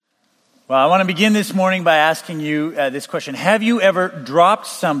Well, I want to begin this morning by asking you this question. Have you ever dropped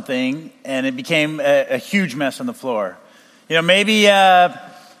something and it became a huge mess on the floor? You know, maybe you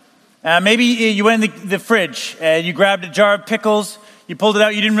went in the fridge and you grabbed a jar of pickles, you pulled it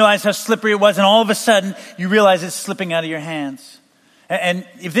out, you didn't realize how slippery it was, and all of a sudden you realize it's slipping out of your hands. And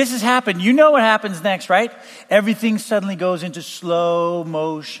if this has happened, you know what happens next, right? Everything suddenly goes into slow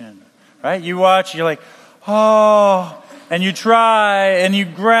motion, right? You watch, you're like, oh... And you try, and you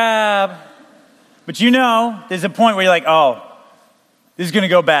grab. But you know, there's a point where you're like, oh, this is going to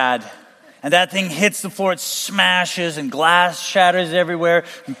go bad. And that thing hits the floor, it smashes, and glass shatters everywhere,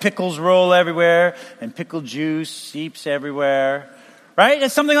 and pickles roll everywhere, and pickle juice seeps everywhere. Right?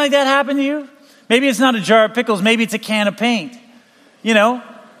 Has something like that happened to you? Maybe it's not a jar of pickles, maybe it's a can of paint. You know,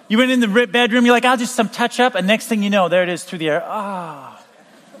 you went in the bedroom, you're like, I'll just some touch up, and next thing you know, there it is through the air.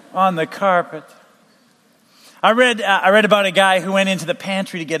 On the carpet. I read about a guy who went into the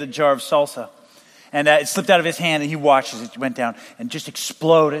pantry to get a jar of salsa. And it slipped out of his hand, and he watched as it went down and just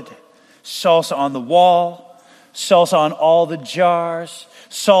exploded. Salsa on the wall, salsa on all the jars,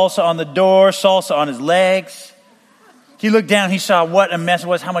 salsa on the door, salsa on his legs. He looked down, he saw what a mess it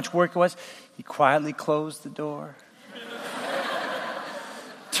was, how much work it was. He quietly closed the door.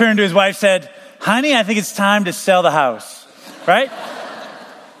 Turned to his wife, said, honey, I think it's time to sell the house. Right?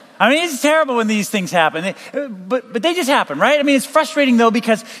 I mean, it's terrible when these things happen, but they just happen, right? I mean, it's frustrating, though,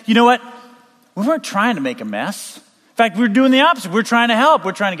 because, you know what? We weren't trying to make a mess. In fact, we're doing the opposite. We're trying to help.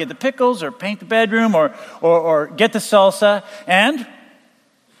 We're trying to get the pickles or paint the bedroom or get the salsa, and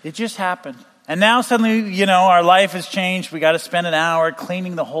it just happened. And now suddenly, you know, our life has changed. We got to spend an hour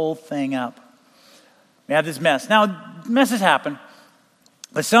cleaning the whole thing up. We have this mess. Now, messes happen,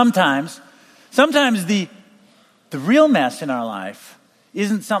 but sometimes the real mess in our life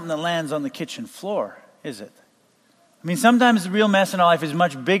isn't something that lands on the kitchen floor, is it? I mean, sometimes the real mess in our life is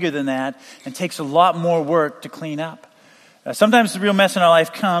much bigger than that and takes a lot more work to clean up. Sometimes the real mess in our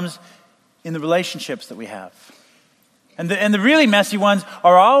life comes in the relationships that we have. And the really messy ones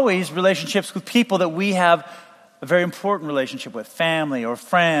are always relationships with people that we have a very important relationship with, family or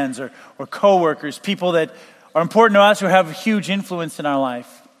friends or coworkers, people that are important to us who have a huge influence in our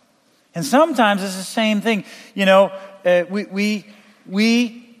life. And sometimes it's the same thing. You know, we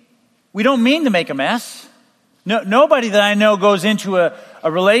don't mean to make a mess. No, nobody that I know goes into a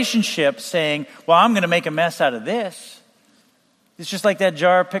relationship saying, well, I'm going to make a mess out of this. It's just like that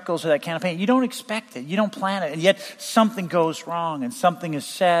jar of pickles or that can of paint. You don't expect it. You don't plan it. And yet something goes wrong and something is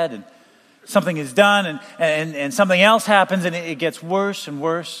said and something is done and something else happens and it gets worse and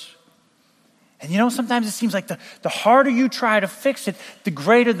worse. And you know, sometimes it seems like the harder you try to fix it, the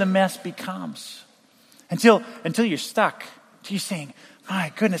greater the mess becomes. Until you're stuck. Until you're saying,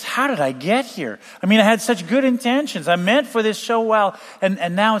 my goodness, how did I get here? I mean, I had such good intentions. I meant for this so well,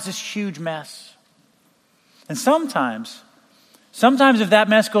 and now it's this huge mess. And sometimes if that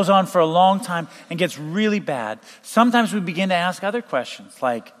mess goes on for a long time and gets really bad, sometimes we begin to ask other questions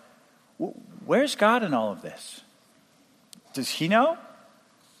like, where's God in all of this? Does he know?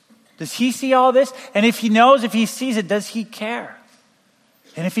 Does he see all this? And if he knows, if he sees it, does he care?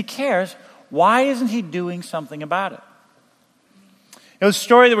 And if he cares, why isn't he doing something about it? You know, the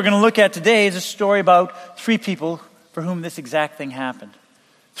story that we're going to look at today is a story about three people for whom this exact thing happened.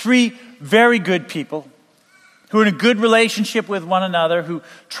 Three very good people who were in a good relationship with one another, who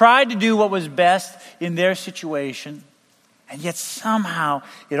tried to do what was best in their situation, and yet somehow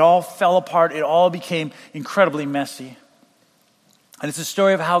it all fell apart. It all became incredibly messy. And it's a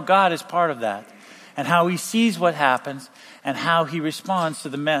story of how God is part of that, and how he sees what happens, and how he responds to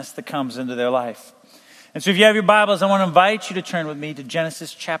the mess that comes into their life. And so if you have your Bibles, I want to invite you to turn with me to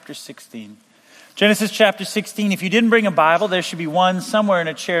Genesis chapter 16. Genesis chapter 16. If you didn't bring a Bible, there should be one somewhere in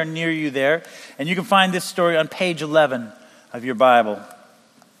a chair near you there. And you can find this story on page 11 of your Bible.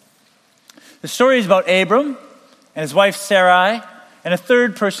 The story is about Abram and his wife Sarai and a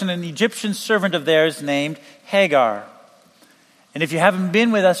third person, an Egyptian servant of theirs named Hagar. And if you haven't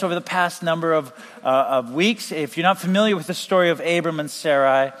been with us over the past number of weeks, if you're not familiar with the story of Abram and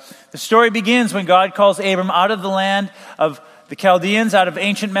Sarai, the story begins when God calls Abram out of the land of the Chaldeans, out of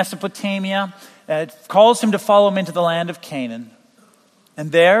ancient Mesopotamia, calls him to follow him into the land of Canaan.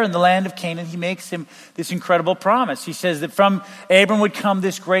 And there in the land of Canaan, he makes him this incredible promise. He says that from Abram would come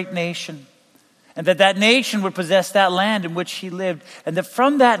this great nation, and that nation would possess that land in which he lived, and that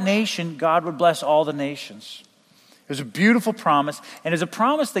from that nation, God would bless all the nations. It was a beautiful promise, and it's a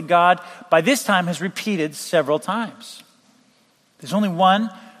promise that God, by this time, has repeated several times. There's only one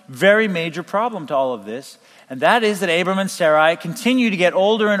very major problem to all of this, and that is that Abram and Sarai continue to get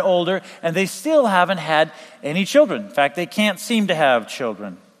older and older, and they still haven't had any children. In fact, they can't seem to have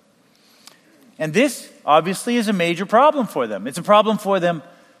children. And this, obviously, is a major problem for them. It's a problem for them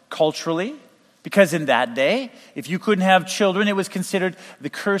culturally, because in that day, if you couldn't have children, it was considered the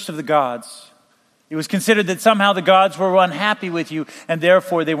curse of the gods. It was considered that somehow the gods were unhappy with you, and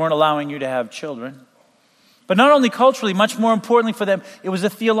therefore they weren't allowing you to have children. But not only culturally, much more importantly for them, it was a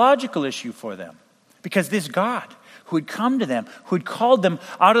theological issue for them. Because this God who had come to them, who had called them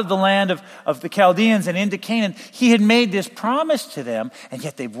out of the land of the Chaldeans and into Canaan, he had made this promise to them, and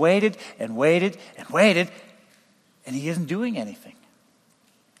yet they've waited and waited and waited, and he isn't doing anything.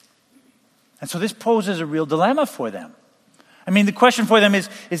 And so this poses a real dilemma for them. I mean, the question for them is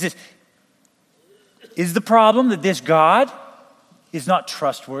this: is the problem that this God is not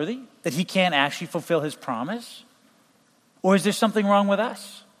trustworthy, that he can't actually fulfill his promise? Or is there something wrong with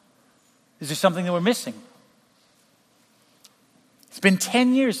us? Is there something that we're missing? It's been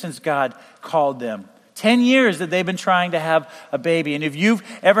 10 years since God called them. 10 years that they've been trying to have a baby. And if you've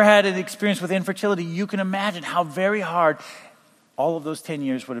ever had an experience with infertility, you can imagine how very hard all of those 10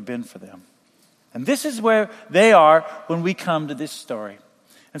 years would have been for them. And this is where they are when we come to this story.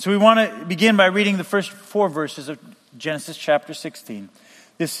 And so we want to begin by reading the first 4 verses of Genesis chapter 16.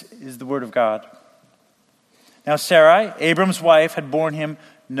 This is the word of God. Now Sarai, Abram's wife, had borne him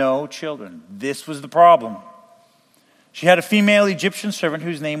no children. This was the problem. She had a female Egyptian servant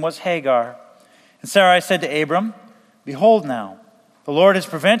whose name was Hagar. And Sarai said to Abram, "Behold now, the Lord has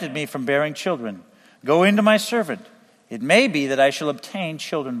prevented me from bearing children. Go into my servant. It may be that I shall obtain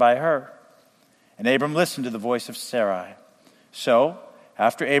children by her." And Abram listened to the voice of Sarai. So,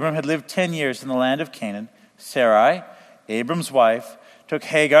 after Abram had lived 10 years in the land of Canaan, Sarai, Abram's wife, took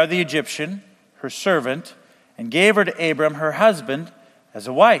Hagar the Egyptian, her servant, and gave her to Abram, her husband, as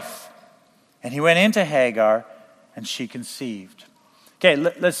a wife. And he went into Hagar, and she conceived. Okay,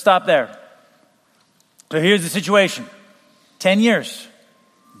 let's stop there. So here's the situation. 10 years,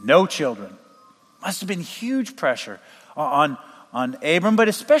 no children. Must have been huge pressure on Abram, but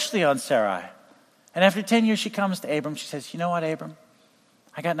especially on Sarai. And after 10 years, she comes to Abram. She says, "You know what, Abram?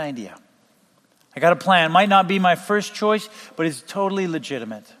 I got an idea. I got a plan. Might not be my first choice, but it's totally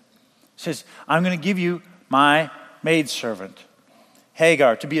legitimate." She says, "I'm going to give you my maidservant,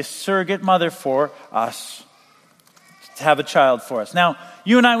 Hagar, to be a surrogate mother for us, to have a child for us." Now,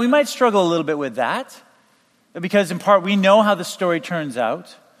 you and I, we might struggle a little bit with that, because in part we know how the story turns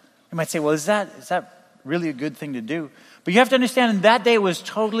out. We might say, well, is that really a good thing to do? But you have to understand, in that day it was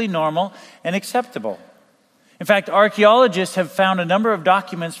totally normal and acceptable. In fact, archaeologists have found a number of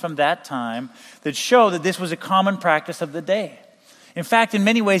documents from that time that show that this was a common practice of the day. In fact, in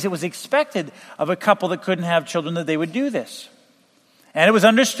many ways, it was expected of a couple that couldn't have children that they would do this. And it was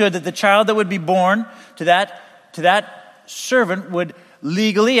understood that the child that would be born to that servant would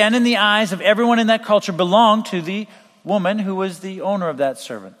legally and in the eyes of everyone in that culture belong to the woman who was the owner of that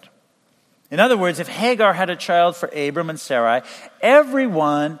servant. In other words, if Hagar had a child for Abram and Sarai,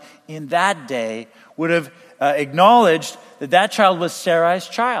 everyone in that day would have acknowledged that that child was Sarai's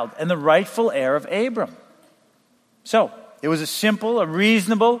child and the rightful heir of Abram. So, it was a simple, a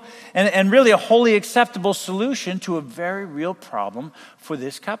reasonable, and really a wholly acceptable solution to a very real problem for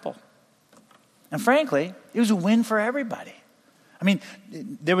this couple. And frankly, it was a win for everybody. I mean,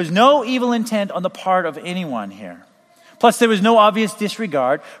 there was no evil intent on the part of anyone here. Plus, there was no obvious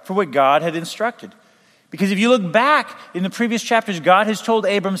disregard for what God had instructed. Because if you look back in the previous chapters, God has told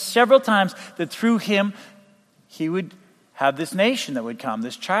Abram several times that through him, he would have this nation that would come,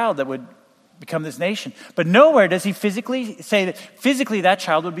 this child that would become this nation. But nowhere does he physically say that physically that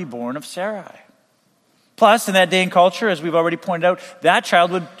child would be born of Sarai. Plus, in that day and culture, as we've already pointed out, that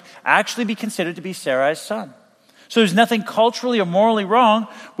child would actually be considered to be Sarai's son. So there's nothing culturally or morally wrong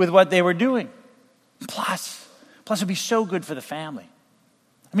with what they were doing. Plus it'd be so good for the family.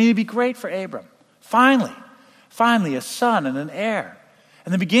 I mean, it'd be great for Abram. Finally, a son and an heir.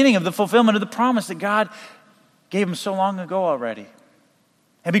 And the beginning of the fulfillment of the promise that God gave him so long ago already.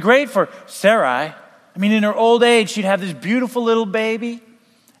 It'd be great for Sarai. I mean, in her old age, she'd have this beautiful little baby,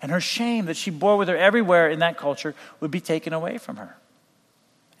 and her shame that she bore with her everywhere in that culture would be taken away from her.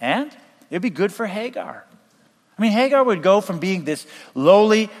 And it'd be good for Hagar. I mean, Hagar would go from being this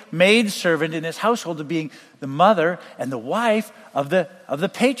lowly maidservant in this household to being the mother and the wife of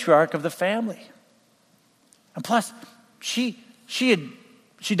the patriarch of the family. And plus, she'd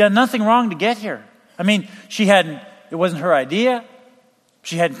done nothing wrong to get here. I mean, it wasn't her idea.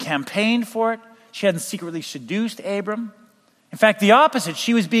 She hadn't campaigned for it. She hadn't secretly seduced Abram. In fact, the opposite.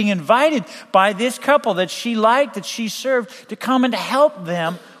 She was being invited by this couple that she liked, that she served, to come and to help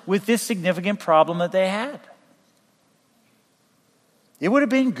them with this significant problem that they had. It would have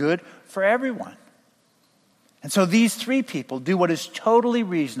been good for everyone. And so these three people do what is totally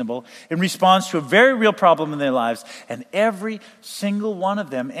reasonable in response to a very real problem in their lives. And every single one of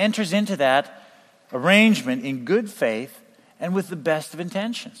them enters into that arrangement in good faith and with the best of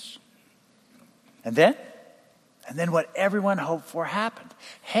intentions. And then what everyone hoped for happened.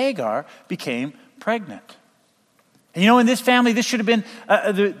 Hagar became pregnant. And in this family, this should have been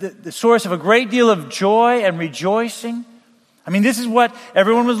the source of a great deal of joy and rejoicing. I mean, this is what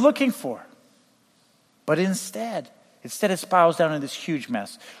everyone was looking for. But instead it spirals down into this huge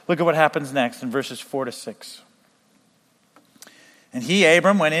mess. Look at what happens next in verses 4 to 6. And he,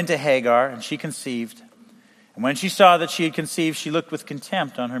 Abram, went into Hagar, and she conceived. And when she saw that she had conceived, she looked with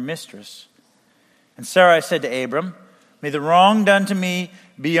contempt on her mistress. And Sarai said to Abram, "May the wrong done to me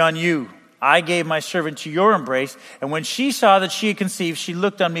be on you. I gave my servant to your embrace, and when she saw that she had conceived, she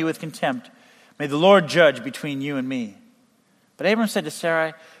looked on me with contempt. May the Lord judge between you and me." But Abram said to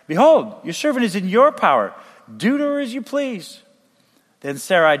Sarai, "Behold, your servant is in your power. Do to her as you please." Then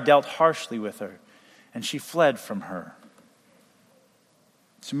Sarai dealt harshly with her, and she fled from her.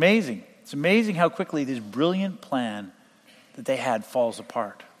 It's amazing. It's amazing how quickly this brilliant plan that they had falls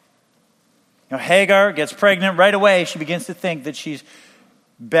apart. Hagar gets pregnant right away. She begins to think that she's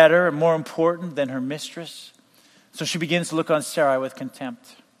better and more important than her mistress. So she begins to look on Sarai with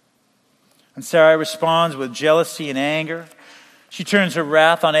contempt. And Sarai responds with jealousy and anger. She turns her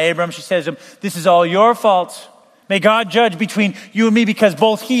wrath on Abram. She says to him, "This is all your fault. May God judge between you and me, because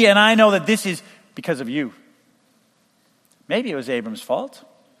both he and I know that this is because of you." Maybe it was Abram's fault.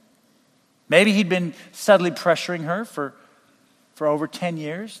 Maybe he'd been subtly pressuring her for over 10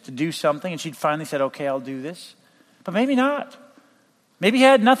 years to do something, and she'd finally said, "Okay, I'll do this." But maybe not. Maybe he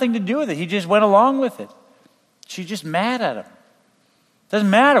had nothing to do with it. He just went along with it. She's just mad at him.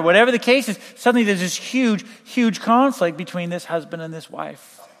 Doesn't matter. Whatever the case is, suddenly there's this huge, huge conflict between this husband and this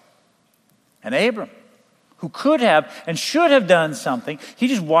wife. And Abram, who could have and should have done something, he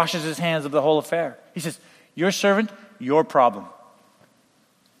just washes his hands of the whole affair. He says, "Your servant, your problem."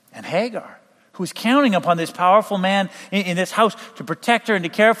 And Hagar, who was counting upon this powerful man in this house to protect her and to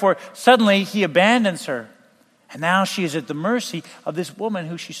care for her, suddenly he abandons her. And now she is at the mercy of this woman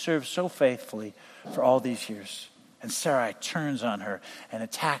who she served so faithfully for all these years. And Sarai turns on her and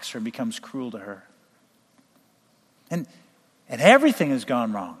attacks her and becomes cruel to her. And everything has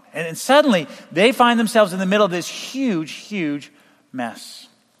gone wrong. And suddenly they find themselves in the middle of this huge, huge mess.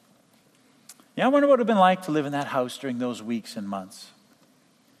 I wonder what it would have been like to live in that house during those weeks and months.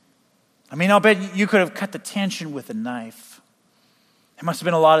 I mean, I'll bet you could have cut the tension with a knife. There must have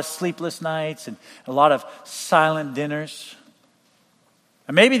been a lot of sleepless nights and a lot of silent dinners.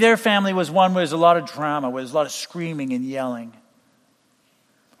 And maybe their family was one where there's a lot of drama, where there's a lot of screaming and yelling.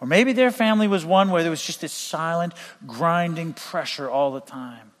 Or maybe their family was one where there was just this silent, grinding pressure all the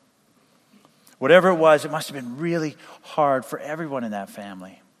time. Whatever it was, it must have been really hard for everyone in that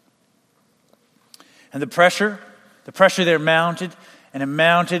family. And the pressure there mounted, and it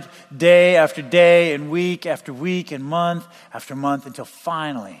mounted day after day and week after week and month after month until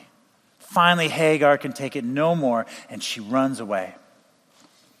finally Hagar can take it no more, and she runs away.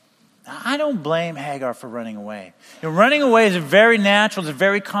 Now, I don't blame Hagar for running away. Running away is a very natural, it's a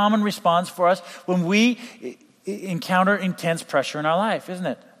very common response for us when we encounter intense pressure in our life, isn't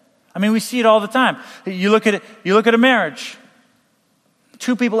it? I mean, we see it all the time. You look at a marriage.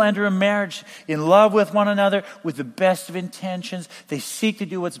 Two people enter a marriage in love with one another with the best of intentions. They seek to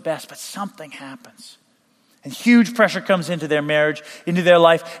do what's best, but something happens. And huge pressure comes into their marriage, into their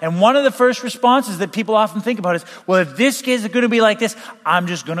life. And one of the first responses that people often think about is, well, if this is going to be like this, I'm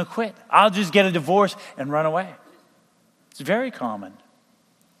just going to quit. I'll just get a divorce and run away. It's very common.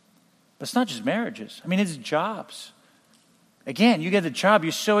 But it's not just marriages. I mean, it's jobs. Again, you get the job,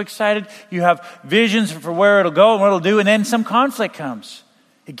 you're so excited, you have visions for where it'll go and what it'll do, and then some conflict comes.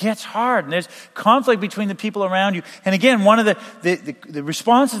 It gets hard, and there's conflict between the people around you. And again, one of the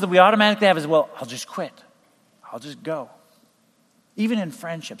responses that we automatically have is, well, I'll just quit. I'll just go. Even in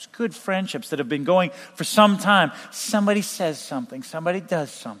friendships, good friendships that have been going for some time, somebody says something, somebody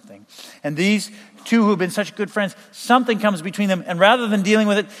does something. And these two who have been such good friends, something comes between them, and rather than dealing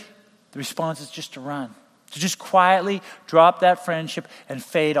with it, the response is just to run. To just quietly drop that friendship and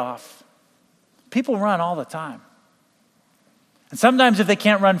fade off. People run all the time. And sometimes if they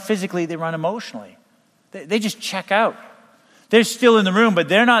can't run physically, they run emotionally. They just check out. They're still in the room, but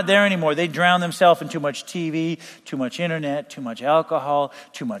they're not there anymore. They drown themselves in too much TV, too much internet, too much alcohol,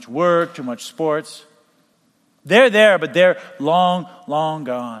 too much work, too much sports. They're there, but they're long, long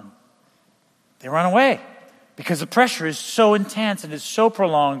gone. They run away because the pressure is so intense and it's so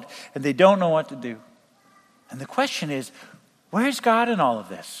prolonged, and they don't know what to do. And the question is, where's God in all of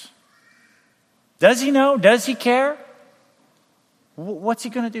this? Does he know? Does he care? What's he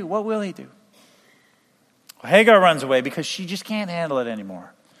going to do? What will he do? Well, Hagar runs away because she just can't handle it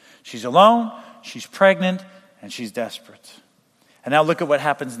anymore. She's alone, she's pregnant, and she's desperate. And now look at what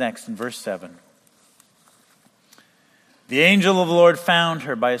happens next in verse 7. The angel of the Lord found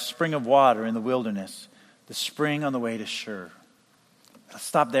her by a spring of water in the wilderness, the spring on the way to Shur. Let's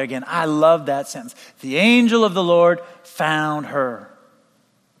stop there again. I love that sentence. The angel of the Lord found her.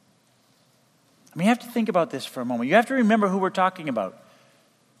 I mean, you have to think about this for a moment. You have to remember who we're talking about.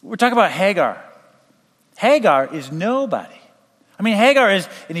 We're talking about Hagar. Hagar is nobody. I mean, Hagar is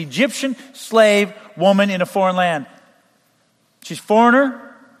an Egyptian slave woman in a foreign land. She's a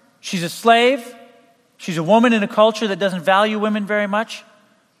foreigner. She's a slave. She's a woman in a culture that doesn't value women very much.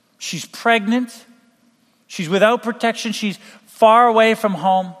 She's pregnant. She's without protection. She's far away from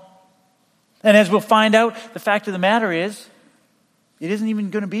home. And as we'll find out, the fact of the matter is, it isn't even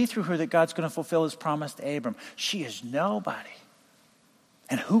going to be through her that God's going to fulfill his promise to Abram. She is nobody.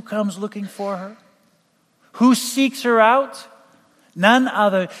 And who comes looking for her? Who seeks her out? None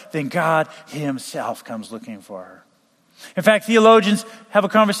other than God himself comes looking for her. In fact, theologians have a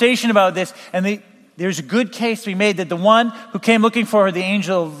conversation about this, and there's a good case to be made that the one who came looking for her, the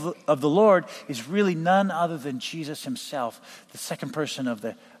angel of the Lord, is really none other than Jesus himself, the second person of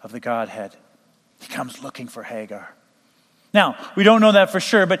the Godhead. He comes looking for Hagar. Now, we don't know that for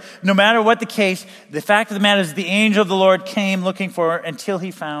sure, but no matter what the case, the fact of the matter is the angel of the Lord came looking for her until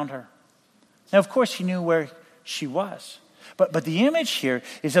he found her. Now, of course, he knew where she was. But the image here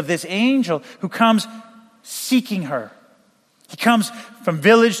is of this angel who comes seeking her. He comes from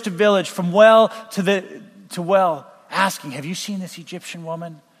village to village, from well to well, asking, have you seen this Egyptian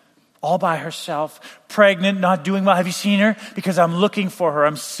woman? All by herself, pregnant, not doing well. Have you seen her? Because I'm looking for her.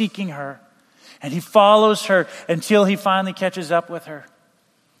 I'm seeking her. And he follows her until he finally catches up with her.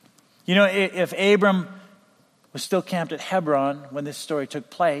 You know, if Abram was still camped at Hebron when this story took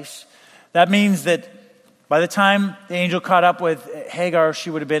place, that means that by the time the angel caught up with Hagar,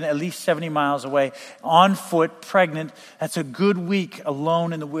 she would have been at least 70 miles away, on foot, pregnant. That's a good week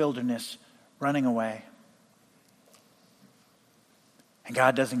alone in the wilderness, running away. And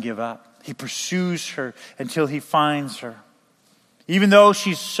God doesn't give up. He pursues her until he finds her. Even though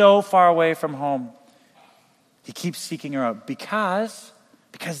she's so far away from home, he keeps seeking her out because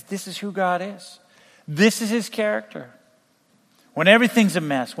this is who God is. This is his character. When everything's a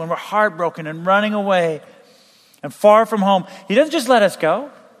mess, when we're heartbroken and running away and far from home, he doesn't just let us go.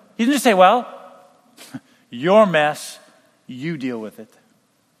 He doesn't just say, well, your mess, you deal with it.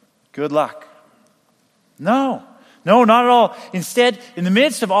 Good luck. No, not at all. Instead, in the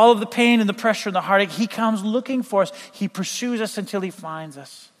midst of all of the pain and the pressure and the heartache, he comes looking for us. He pursues us until he finds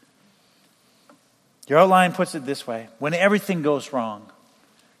us. Your outline puts it this way. When everything goes wrong,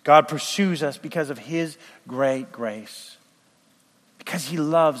 God pursues us because of his great grace. Because he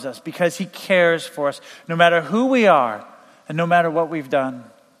loves us, because he cares for us, no matter who we are and no matter what we've done.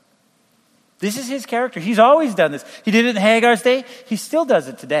 This is his character. He's always done this. He did it in Hagar's day. He still does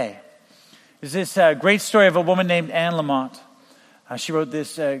it today. There's this great story of a woman named Anne Lamott. She wrote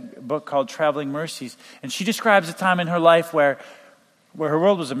this book called Traveling Mercies, and she describes a time in her life where her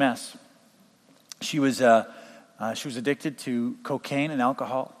world was a mess. She was addicted to cocaine and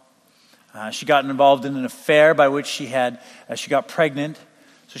alcohol. She got involved in an affair by which she got pregnant,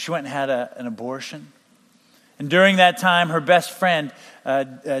 so she went and had an abortion. And during that time, her best friend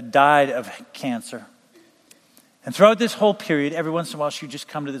died of cancer. And throughout this whole period, every once in a while, she would just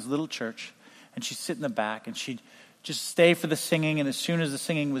come to this little church, and she'd sit in the back, and she'd just stay for the singing, and as soon as the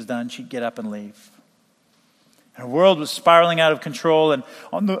singing was done, she'd get up and leave. And her world was spiraling out of control, and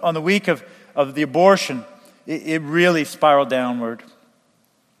on the week of the abortion, it really spiraled downward.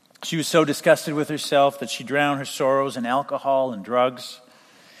 She was so disgusted with herself that she drowned her sorrows in alcohol and drugs.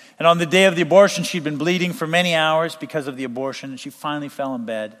 And on the day of the abortion, she'd been bleeding for many hours because of the abortion, and she finally fell in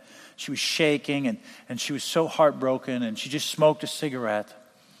bed. She was shaking, and she was so heartbroken, and she just smoked a cigarette.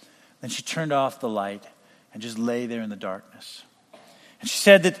 Then she turned off the light and just lay there in the darkness. And she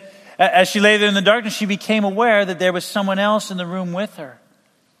said that as she lay there in the darkness, she became aware that there was someone else in the room with her,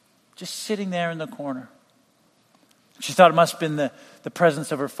 just sitting there in the corner. She thought it must have been the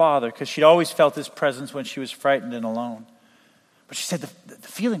presence of her father, because she'd always felt his presence when she was frightened and alone. But she said the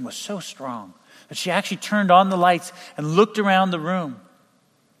feeling was so strong that she actually turned on the lights and looked around the room.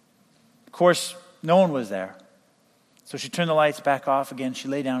 Of course, no one was there. So she turned the lights back off again. She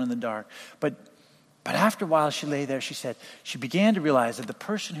lay down in the dark. But after a while she lay there, she said, she began to realize that the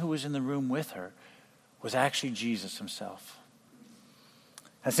person who was in the room with her was actually Jesus himself.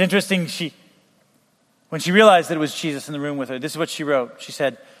 That's interesting. When she realized that it was Jesus in the room with her, this is what she wrote. She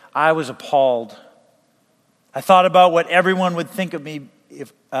said, I was appalled I thought about what everyone would think of me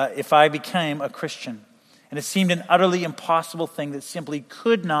if I became a Christian. And it seemed an utterly impossible thing that simply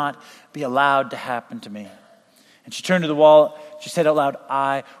could not be allowed to happen to me. And she turned to the wall. She said out loud,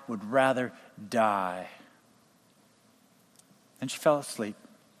 "I would rather die." And she fell asleep.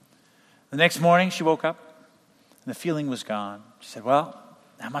 The next morning, she woke up, and the feeling was gone. She said, "Well,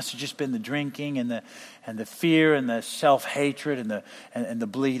 that must have just been the drinking and the fear and the self-hatred and the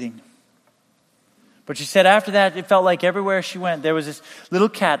bleeding." But she said after that, it felt like everywhere she went, there was this little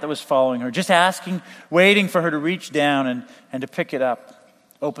cat that was following her, just asking, waiting for her to reach down and to pick it up,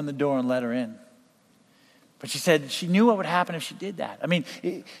 open the door and let her in. But she said she knew what would happen if she did that. I mean,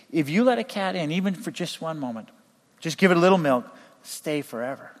 if you let a cat in, even for just one moment, just give it a little milk, stay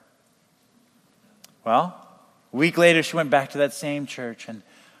forever. Well, a week later, she went back to that same church. And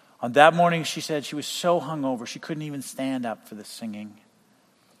on that morning, she said she was so hungover, she couldn't even stand up for the singing.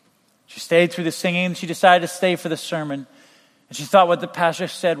 She stayed through the singing, and she decided to stay for the sermon. And she thought what the pastor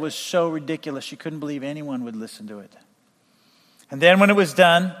said was so ridiculous, she couldn't believe anyone would listen to it. And then when it was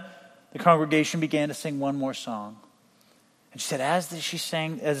done, the congregation began to sing one more song. And she said as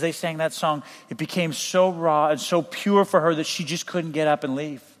they sang that song, it became so raw and so pure for her that she just couldn't get up and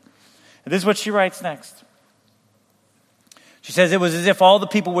leave. And this is what she writes next. She says, "It was as if all the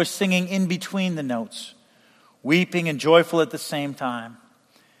people were singing in between the notes, weeping and joyful at the same time.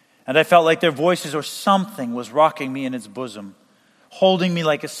 And I felt like their voices or something was rocking me in its bosom, holding me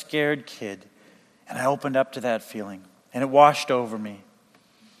like a scared kid. And I opened up to that feeling, and it washed over me.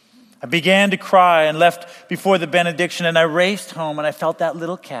 I began to cry and left before the benediction, and I raced home, and I felt that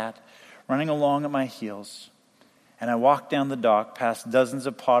little cat running along at my heels. And I walked down the dock past dozens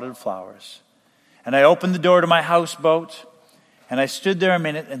of potted flowers. And I opened the door to my houseboat, and I stood there a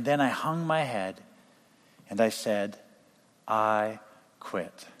minute, and then I hung my head, and I said, 'I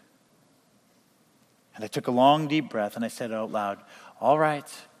quit.' And I took a long, deep breath, and I said out loud, 'All right,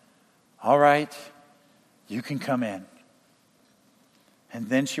 you can come in.'" And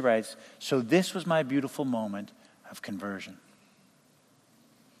then she writes, "So this was my beautiful moment of conversion."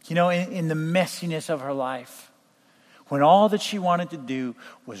 You know, in the messiness of her life, when all that she wanted to do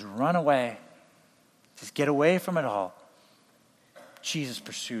was run away, just get away from it all, Jesus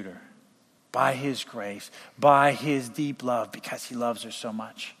pursued her by his grace, by his deep love, because he loves her so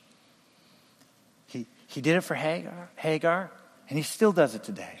much. He did it for Hagar, and he still does it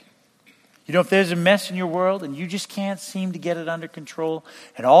today. You know, if there's a mess in your world and you just can't seem to get it under control,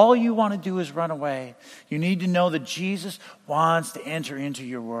 and all you want to do is run away, you need to know that Jesus wants to enter into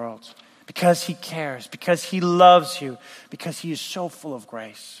your world because he cares, because he loves you, because he is so full of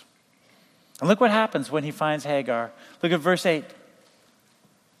grace. And look what happens when he finds Hagar. Look at verse 8.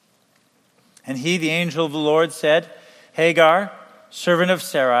 "And he, the angel of the Lord, said, 'Hagar, servant of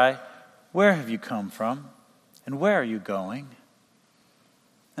Sarai, where have you come from? And where are you going?'"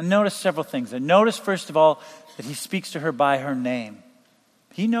 And notice several things there. Notice, first of all, that he speaks to her by her name.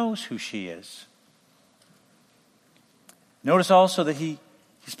 He knows who she is. Notice also that he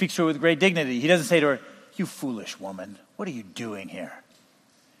speaks to her with great dignity. He doesn't say to her, "You foolish woman, what are you doing here?"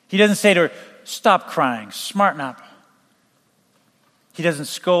 He doesn't say to her, "Stop crying, smarten up." He doesn't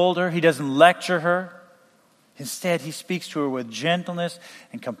scold her. He doesn't lecture her. Instead, he speaks to her with gentleness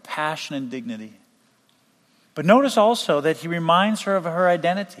and compassion and dignity. But notice also that he reminds her of her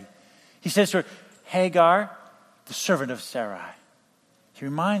identity. He says to her, "Hagar, the servant of Sarai." He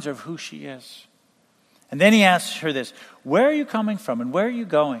reminds her of who she is. And then he asks her this, "Where are you coming from and where are you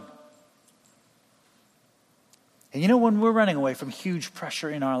going?" And you know, when we're running away from huge pressure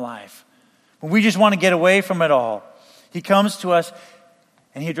in our life, when we just want to get away from it all, he comes to us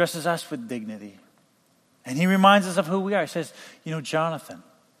and he addresses us with dignity. And he reminds us of who we are. He says, "You know, Jonathan,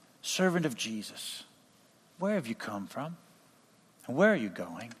 servant of Jesus, where have you come from? And where are you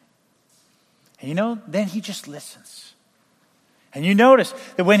going?" And you know, then he just listens. And you notice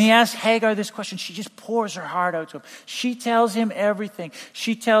that when he asks Hagar this question, she just pours her heart out to him. She tells him everything.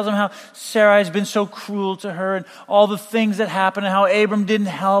 She tells him how Sarai has been so cruel to her and all the things that happened and how Abram didn't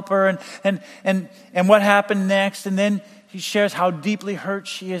help her and what happened next. And then he shares how deeply hurt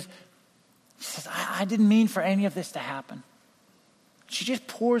she is. She says, I didn't mean for any of this to happen. She just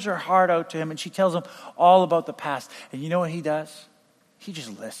pours her heart out to him and she tells him all about the past. And you know what he does? He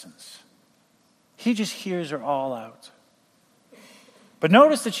just listens. He just hears her all out. But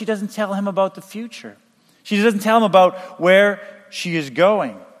notice that she doesn't tell him about the future. She doesn't tell him about where she is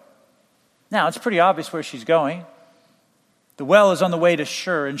going. Now, it's pretty obvious where she's going. The well is on the way to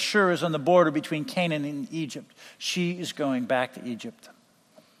Shur, and Shur is on the border between Canaan and Egypt. She is going back to Egypt.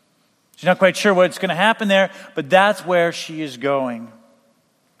 She's not quite sure what's going to happen there, but that's where she is going.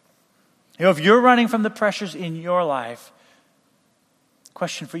 If you're running from the pressures in your life, the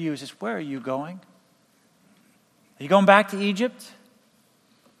question for you is this: where are you going? Are you going back to Egypt?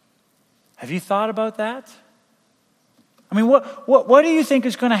 Have you thought about that? I mean, what do you think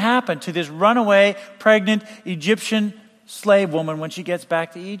is going to happen to this runaway, pregnant Egyptian slave woman when she gets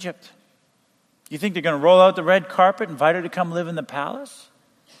back to Egypt? You think they're going to roll out the red carpet, invite her to come live in the palace?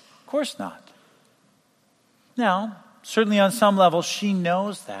 Of course not. Now, certainly on some level, she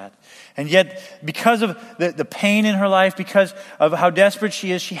knows that. And yet, because of the pain in her life, because of how desperate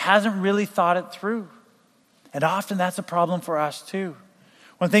she is, she hasn't really thought it through. And often that's a problem for us too.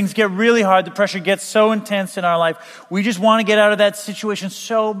 When things get really hard, the pressure gets so intense in our life, we just want to get out of that situation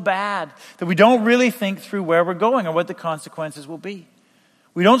so bad that we don't really think through where we're going or what the consequences will be.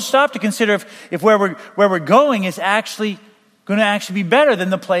 We don't stop to consider if where we're going is actually going to be better than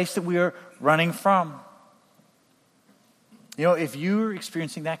the place that we are running from. You know, if you're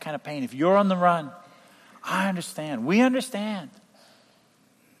experiencing that kind of pain, if you're on the run, I understand. We understand.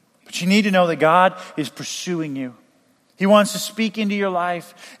 But you need to know that God is pursuing you. He wants to speak into your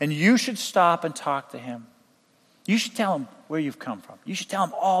life, and you should stop and talk to him. You should tell him where you've come from. You should tell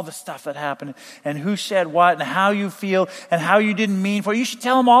him all the stuff that happened and who said what and how you feel and how you didn't mean for it. You should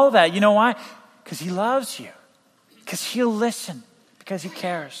tell him all of that. You know why? Because he loves you. Because he'll listen. Because he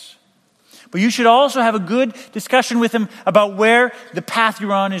cares. But you should also have a good discussion with him about where the path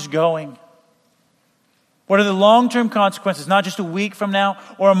you're on is going. What are the long-term consequences, not just a week from now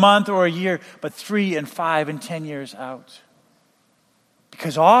or a month or a year, but 3 and 5 and 10 years out?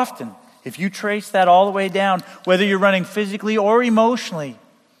 Because often, if you trace that all the way down, whether you're running physically or emotionally,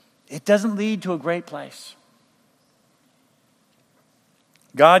 it doesn't lead to a great place.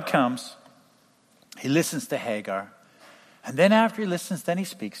 God comes, he listens to Hagar, and then after he listens, then he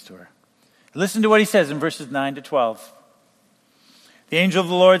speaks to her. Listen to what he says in verses 9 to 12. The angel of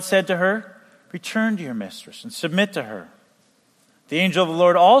the Lord said to her, "Return to your mistress and submit to her." The angel of the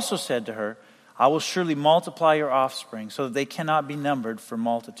Lord also said to her, "I will surely multiply your offspring so that they cannot be numbered for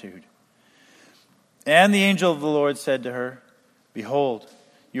multitude." And the angel of the Lord said to her, "Behold,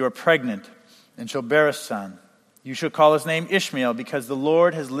 you are pregnant and shall bear a son. You shall call his name Ishmael, because the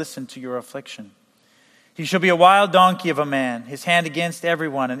Lord has listened to your affliction. He shall be a wild donkey of a man, his hand against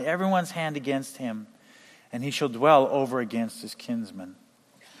everyone, and everyone's hand against him. And he shall dwell over against his kinsmen."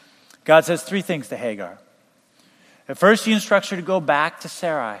 God says 3 things to Hagar. At first, he instructs her to go back to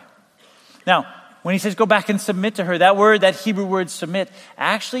Sarai. Now, when he says go back and submit to her, that Hebrew word submit,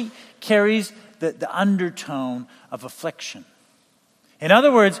 actually carries the undertone of affliction. In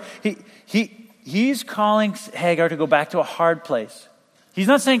other words, he's calling Hagar to go back to a hard place. He's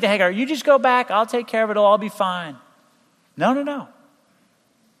not saying to Hagar, "You just go back, I'll take care of it, it'll all be fine." No.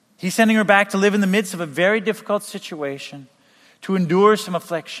 He's sending her back to live in the midst of a very difficult situation, to endure some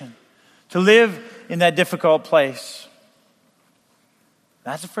affliction, to live in that difficult place.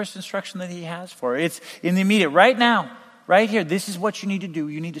 That's the first instruction that he has for her. It's in the immediate, right now, right here. This is what you need to do.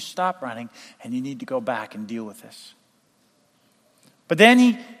 You need to stop running, and you need to go back and deal with this. But then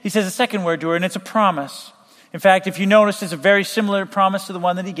he says a second word to her, and it's a promise. In fact, if you notice, it's a very similar promise to the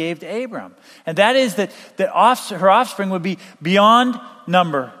one that he gave to Abram. And that is that her offspring would be beyond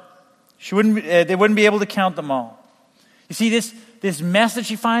number. They wouldn't be able to count them all. You see, this mess that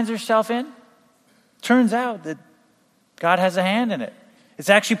she finds herself in, turns out that God has a hand in it. It's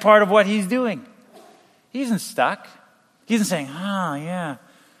actually part of what he's doing. He isn't stuck. He isn't saying, I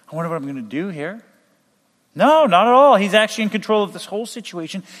wonder what I'm going to do here. No, not at all. He's actually in control of this whole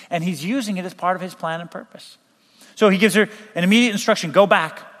situation, and he's using it as part of his plan and purpose. So he gives her an immediate instruction, go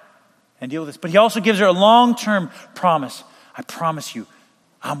back and deal with this. But he also gives her a long-term promise. I promise you,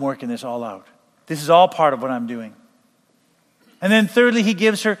 I'm working this all out. This is all part of what I'm doing. And then thirdly, he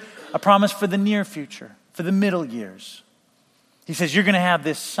gives her a promise for the near future, for the middle years. He says, you're going to have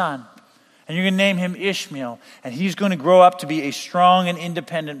this son, and you're going to name him Ishmael, and he's going to grow up to be a strong and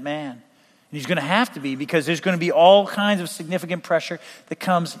independent man. And he's going to have to be, because there's going to be all kinds of significant pressure that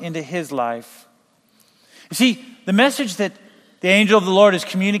comes into his life. You see, the message that the angel of the Lord is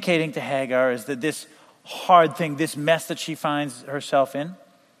communicating to Hagar is that this hard thing, this mess that she finds herself in,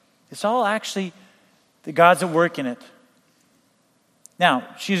 it's all actually that God's at work in it. Now,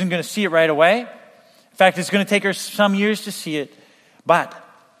 she isn't going to see it right away. In fact, it's going to take her some years to see it. But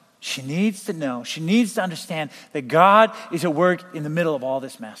she needs to know, she needs to understand that God is at work in the middle of all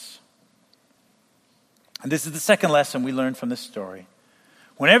this mess. And this is the second lesson we learned from this story.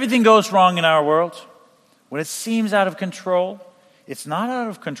 When everything goes wrong in our world, when it seems out of control, it's not out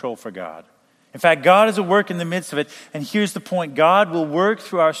of control for God. In fact, God is at work in the midst of it. And here's the point. God will work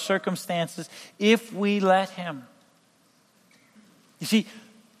through our circumstances if we let him. You see,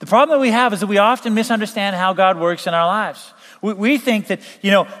 The problem that we have is that we often misunderstand how God works in our lives. We think that,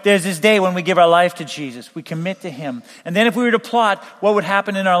 there's this day when we give our life to Jesus. We commit to him. And then if we were to plot what would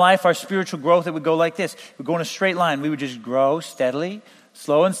happen in our life, our spiritual growth, it would go like this. It would go in a straight line. We would just grow steadily,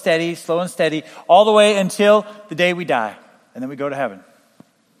 slow and steady, all the way until the day we die. And then we go to heaven.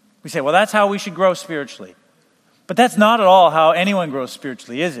 We say, well, that's how we should grow spiritually. But that's not at all how anyone grows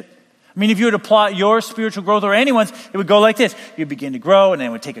spiritually, is it? I mean, if you were to plot your spiritual growth or anyone's, it would go like this. You'd begin to grow, and then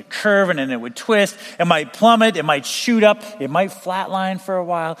it would take a curve, and then it would twist. It might plummet. It might shoot up. It might flatline for a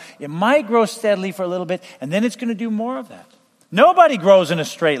while. It might grow steadily for a little bit, and then it's going to do more of that. Nobody grows in a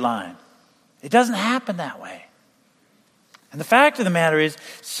straight line. It doesn't happen that way. And the fact of the matter is,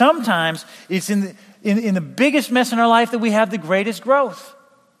 sometimes it's in the biggest mess in our life that we have the greatest growth.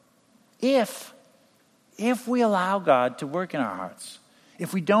 If we allow God to work in our hearts.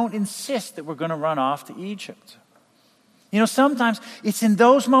 If we don't insist that we're going to run off to Egypt. Sometimes it's in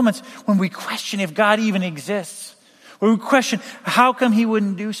those moments when we question if God even exists. When we question how come he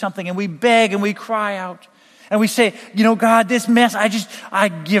wouldn't do something. And we beg and we cry out. And we say, God, this mess, I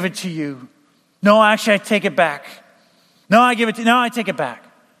give it to you. No, actually, I take it back. No, I take it back.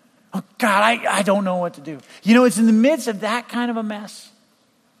 Oh, God, I don't know what to do. It's in the midst of that kind of a mess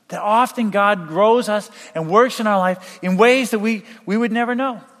that often God grows us and works in our life in ways that we would never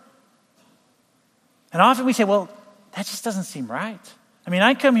know. And often we say, well, that just doesn't seem right. I mean,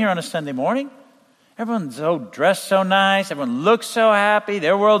 I come here on a Sunday morning. Everyone's dressed so nice. Everyone looks so happy.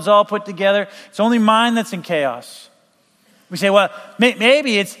 Their world's all put together. It's only mine that's in chaos. We say, well,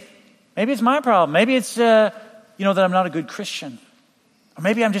 maybe it's my problem. Maybe it's, that I'm not a good Christian. Or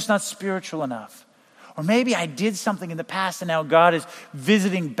maybe I'm just not spiritual enough. Or maybe I did something in the past and now God is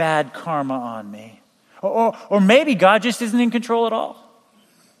visiting bad karma on me. Or maybe God just isn't in control at all.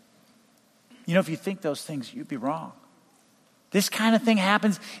 If you think those things, you'd be wrong. This kind of thing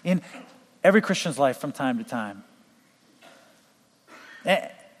happens in every Christian's life from time to time. And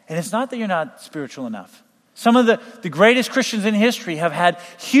it's not that you're not spiritual enough. Some of the greatest Christians in history have had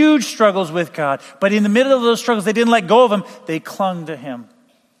huge struggles with God. But in the middle of those struggles, they didn't let go of him. They clung to him.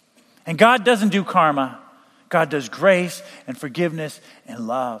 And God doesn't do karma. God does grace and forgiveness and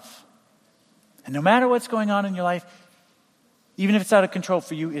love. And no matter what's going on in your life, even if it's out of control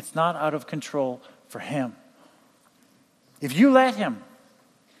for you, it's not out of control for him. If you let him,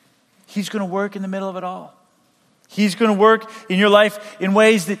 he's going to work in the middle of it all. He's going to work in your life in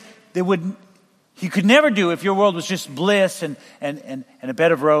ways that he could never do if your world was just bliss and a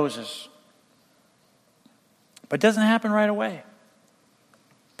bed of roses. But it doesn't happen right away.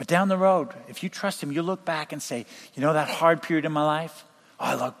 But down the road, if you trust him, you look back and say, that hard period in my life? Oh,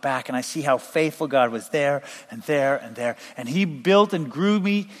 I look back and I see how faithful God was there and there and there. And he built and grew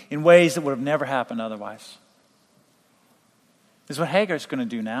me in ways that would have never happened otherwise. This is what Hagar's going to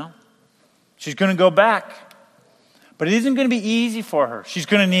do now. She's going to go back. But it isn't going to be easy for her. She's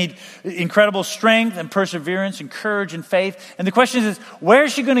going to need incredible strength and perseverance and courage and faith. And the question is, where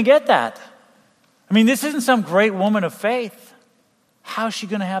is she going to get that? I mean, this isn't some great woman of faith. How is she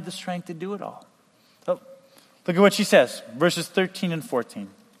going to have the strength to do it all? Oh, look at what she says, verses 13 and 14.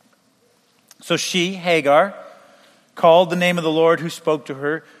 So she, Hagar, called the name of the Lord who spoke to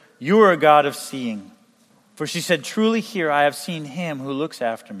her, "You are a God of seeing." For she said, "Truly here I have seen him who looks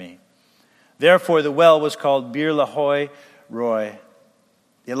after me." Therefore the well was called Bir Lahai Roi.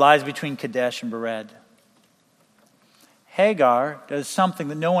 It lies between Kadesh and Bered. Hagar does something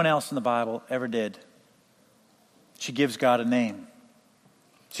that no one else in the Bible ever did. She gives God a name.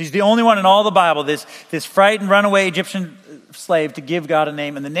 She's the only one in all the Bible, this frightened runaway Egyptian slave, to give God a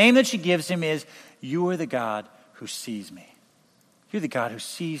name. And the name that she gives him is, "You are the God who sees me. You're the God who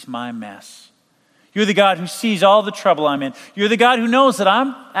sees my mess. You're the God who sees all the trouble I'm in. You're the God who knows that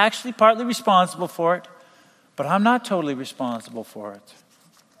I'm actually partly responsible for it, but I'm not totally responsible for it.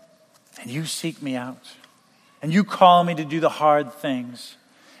 And you seek me out. And you call me to do the hard things.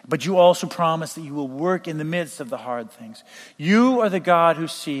 But you also promise that you will work in the midst of the hard things. You are the God who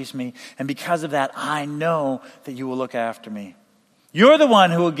sees me, and because of that, I know that you will look after me. You're the one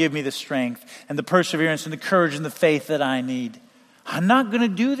who will give me the strength and the perseverance and the courage and the faith that I need. I'm not going to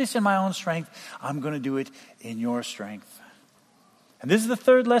do this in my own strength. I'm going to do it in your strength." And this is the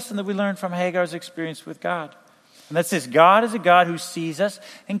third lesson that we learn from Hagar's experience with God. And that's this: God is a God who sees us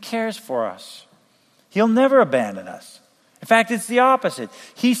and cares for us. He'll never abandon us. In fact, it's the opposite.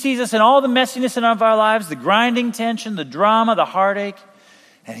 He sees us in all the messiness of our lives, the grinding tension, the drama, the heartache,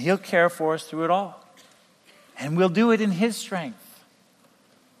 and he'll care for us through it all. And we'll do it in his strength.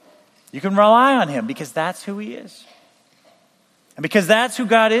 You can rely on him because that's who he is. And because that's who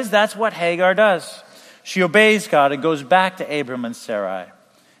God is, that's what Hagar does. She obeys God and goes back to Abram and Sarai.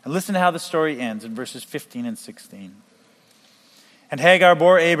 And listen to how the story ends in verses 15 and 16. And Hagar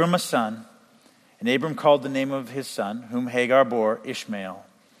bore Abram a son, and Abram called the name of his son, whom Hagar bore, Ishmael.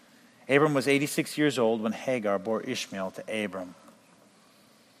 Abram was 86 years old when Hagar bore Ishmael to Abram.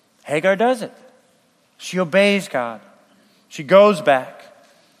 Hagar does it. She obeys God. She goes back,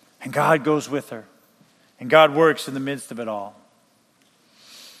 and God goes with her. And God works in the midst of it all.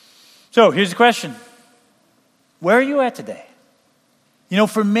 So here's the question. Where are you at today? You know,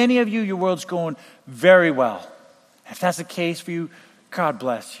 for many of you, your world's going very well. If that's the case for you, God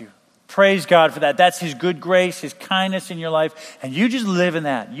bless you. Praise God for that. That's His good grace, His kindness in your life. And you just live in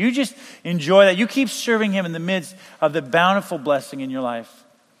that. You just enjoy that. You keep serving Him in the midst of the bountiful blessing in your life.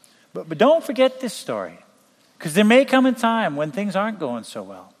 But don't forget this story. Because there may come a time when things aren't going so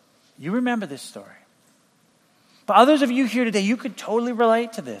well. You remember this story. But others of you here today, you could totally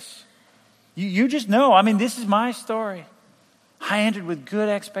relate to this. You just know, I mean, this is my story. I entered with good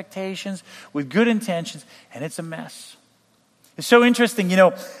expectations, with good intentions, and it's a mess. It's so interesting, you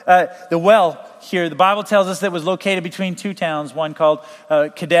know, the well here, the Bible tells us that it was located between two towns, one called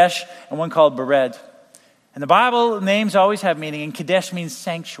Kadesh and one called Bered. And the Bible names always have meaning, and Kadesh means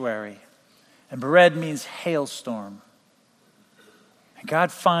sanctuary, and Bered means hailstorm. And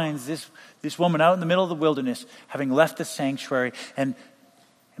God finds this woman out in the middle of the wilderness, having left the sanctuary, and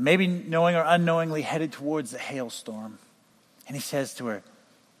maybe knowing or unknowingly headed towards the hailstorm. And He says to her,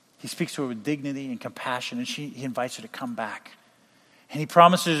 He speaks to her with dignity and compassion, and He invites her to come back. And He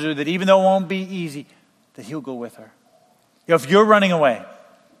promises her that even though it won't be easy, that He'll go with her. You know, if you're running away,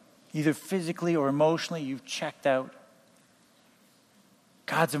 either physically or emotionally, you've checked out,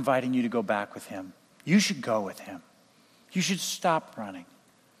 God's inviting you to go back with Him. You should go with Him. You should stop running.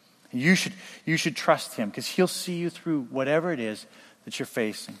 You should trust Him, because He'll see you through whatever it is that you're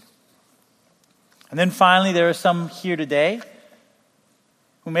facing. And then finally, there are some here today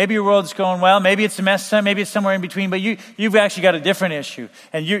who maybe your world's going well, maybe it's a mess, maybe it's somewhere in between, but you've actually got a different issue.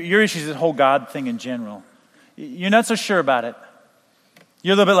 And your issue is the whole God thing in general. You're not so sure about it.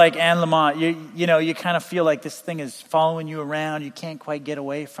 You're a little bit like Anne Lamott. You know, you kind of feel like this thing is following you around. You can't quite get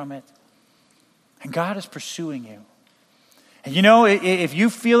away from it. And God is pursuing you. And you know, if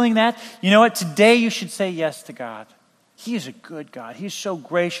you're feeling that, you know what? Today you should say yes to God. He is a good God. He's so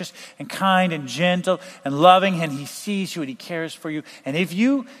gracious and kind and gentle and loving, and He sees you and He cares for you. And if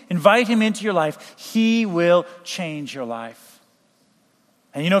you invite Him into your life, He will change your life.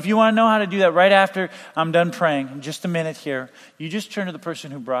 And you know, if you want to know how to do that right after I'm done praying, in just a minute here, you just turn to the person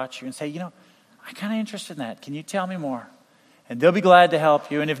who brought you and say, you know, I'm kind of interested in that. Can you tell me more? And they'll be glad to help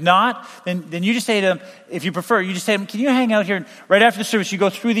you. And if not, then you just say to them, if you prefer, you just say to them, can you hang out here? And right after the service, you go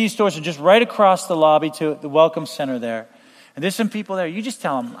through these doors and just right across the lobby to the Welcome Center there. And there's some people there. You just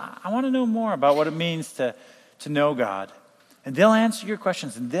tell them, I want to know more about what it means to know God. And they'll answer your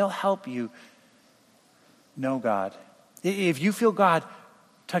questions and they'll help you know God. If you feel God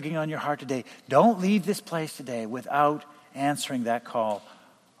tugging on your heart today, don't leave this place today without answering that call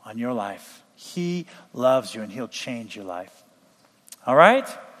on your life. He loves you and He'll change your life. All right?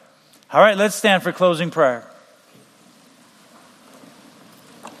 All right, let's stand for closing prayer.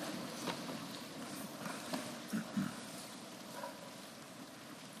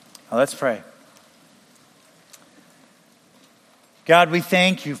 Now let's pray. God, we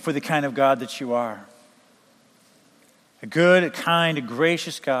thank You for the kind of God that You are. A good, a kind, a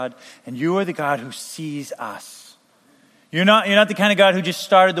gracious God, and You are the God who sees us. You're not the kind of God who just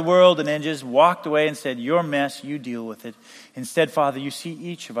started the world and then just walked away and said, your mess, you deal with it. Instead, Father, You see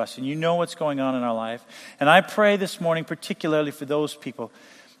each of us and You know what's going on in our life. And I pray this morning particularly for those people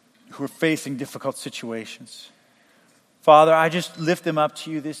who are facing difficult situations. Father, I just lift them up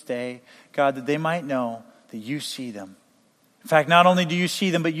to You this day, God, that they might know that You see them. In fact, not only do You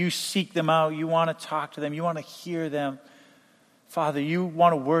see them, but You seek them out. You want to talk to them. You want to hear them. Father, You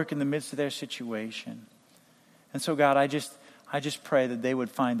want to work in the midst of their situation. And so, God, I just pray that they would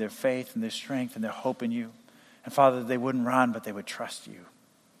find their faith and their strength and their hope in You. And Father, that they wouldn't run, but they would trust You.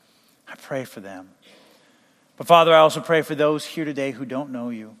 I pray for them. But Father, I also pray for those here today who don't know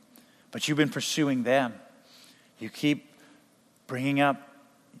You, but You've been pursuing them. You keep bringing up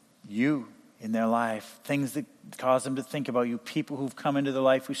You in their life, things that cause them to think about You, people who've come into their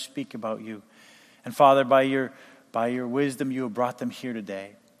life who speak about You. And Father, by your wisdom, You have brought them here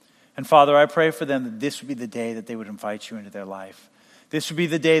today. And Father, I pray for them that this would be the day that they would invite You into their life. This would be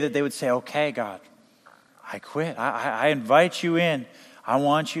the day that they would say, okay, God, I quit. I invite You in. I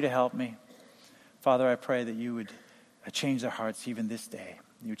want You to help me. Father, I pray that You would change their hearts even this day.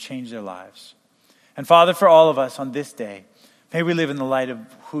 You would change their lives. And Father, for all of us on this day, may we live in the light of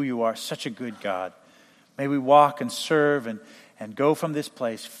who You are, such a good God. May we walk and serve and and go from this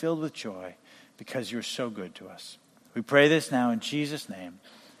place filled with joy because you're so good to us. We pray this now in Jesus' name.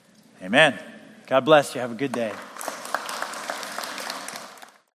 Amen. God bless you. Have a good day.